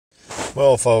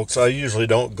Well, folks, I usually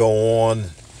don't go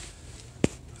on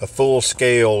a full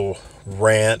scale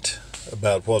rant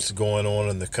about what's going on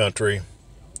in the country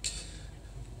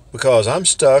because I'm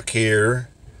stuck here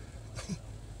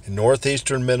in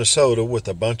northeastern Minnesota with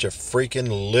a bunch of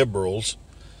freaking liberals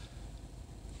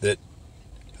that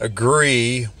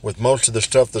agree with most of the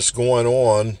stuff that's going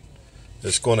on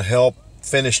that's going to help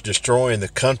finish destroying the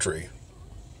country.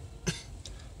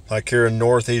 Like here in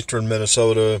northeastern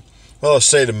Minnesota, well, the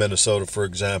state of Minnesota, for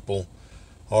example,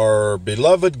 our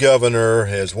beloved governor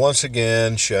has once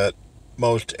again shut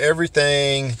most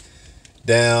everything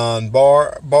down,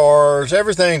 bars,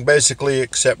 everything basically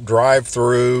except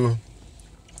drive-through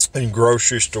and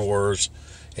grocery stores.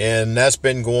 And that's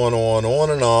been going on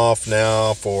and off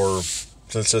now for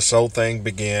since this whole thing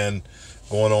began,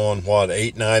 going on, what,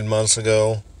 8, 9 months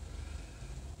ago.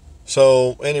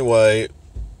 So anyway,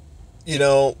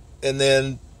 and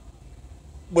then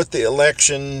with the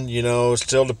election,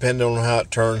 still depending on how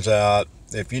it turns out.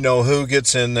 If you know who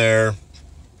gets in there,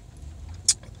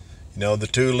 the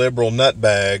two liberal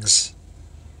nutbags,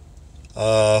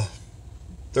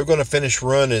 they're going to finish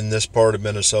running this part of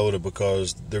Minnesota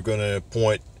because they're going to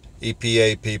appoint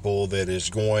EPA people that is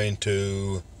going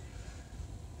to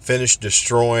finish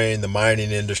destroying the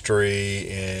mining industry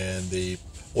and the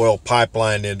oil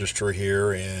pipeline industry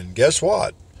here. And guess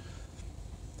what?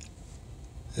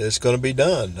 It's going to be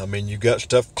done. I mean, you've got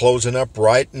stuff closing up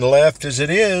right and left as it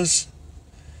is.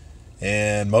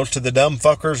 And most of the dumb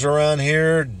fuckers around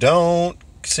here don't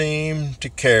seem to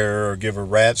care or give a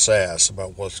rat's ass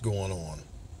about what's going on.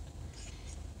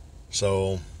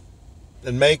 So,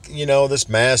 and make, this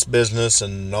mass business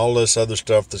and all this other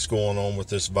stuff that's going on with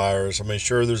this virus. I mean,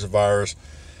 sure, there's a virus,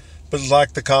 but it's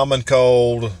like the common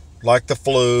cold, like the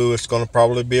flu. It's going to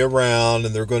probably be around,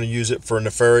 and they're going to use it for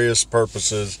nefarious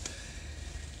purposes.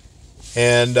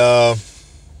 And,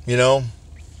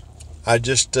 I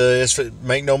just,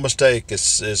 make no mistake,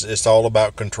 it's all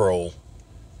about control.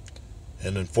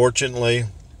 And unfortunately,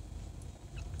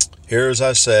 here as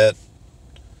I said,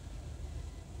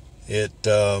 it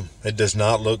does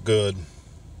not look good.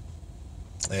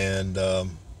 And,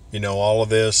 all of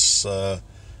this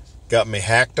got me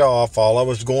hacked off. All I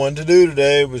was going to do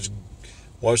today was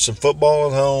watch some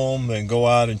football at home and go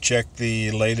out and check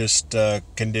the latest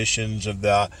conditions of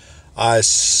the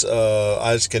ice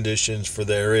conditions for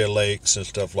the area lakes and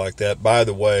stuff like that. By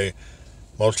the way,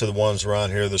 most of the ones around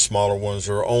here, the smaller ones,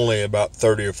 are only about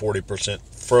 30 or 40%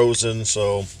 frozen,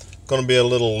 so going to be a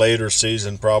little later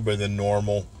season probably than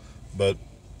normal, but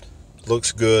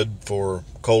looks good for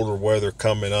colder weather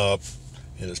coming up,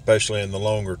 and especially in the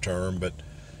longer term. But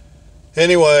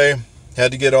anyway,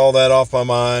 had to get all that off my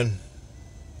mind,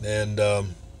 and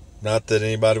not that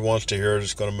anybody wants to hear it,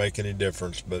 it's going to make any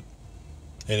difference, but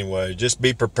anyway, just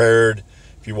be prepared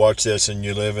if you watch this and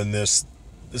you live in this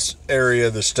area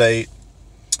of the state.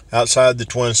 Outside the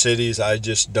Twin Cities, I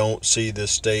just don't see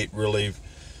this state really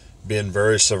being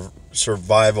very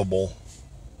survivable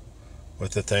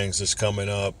with the things that's coming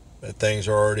up. Things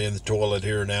are already in the toilet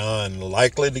here now and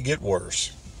likely to get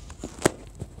worse.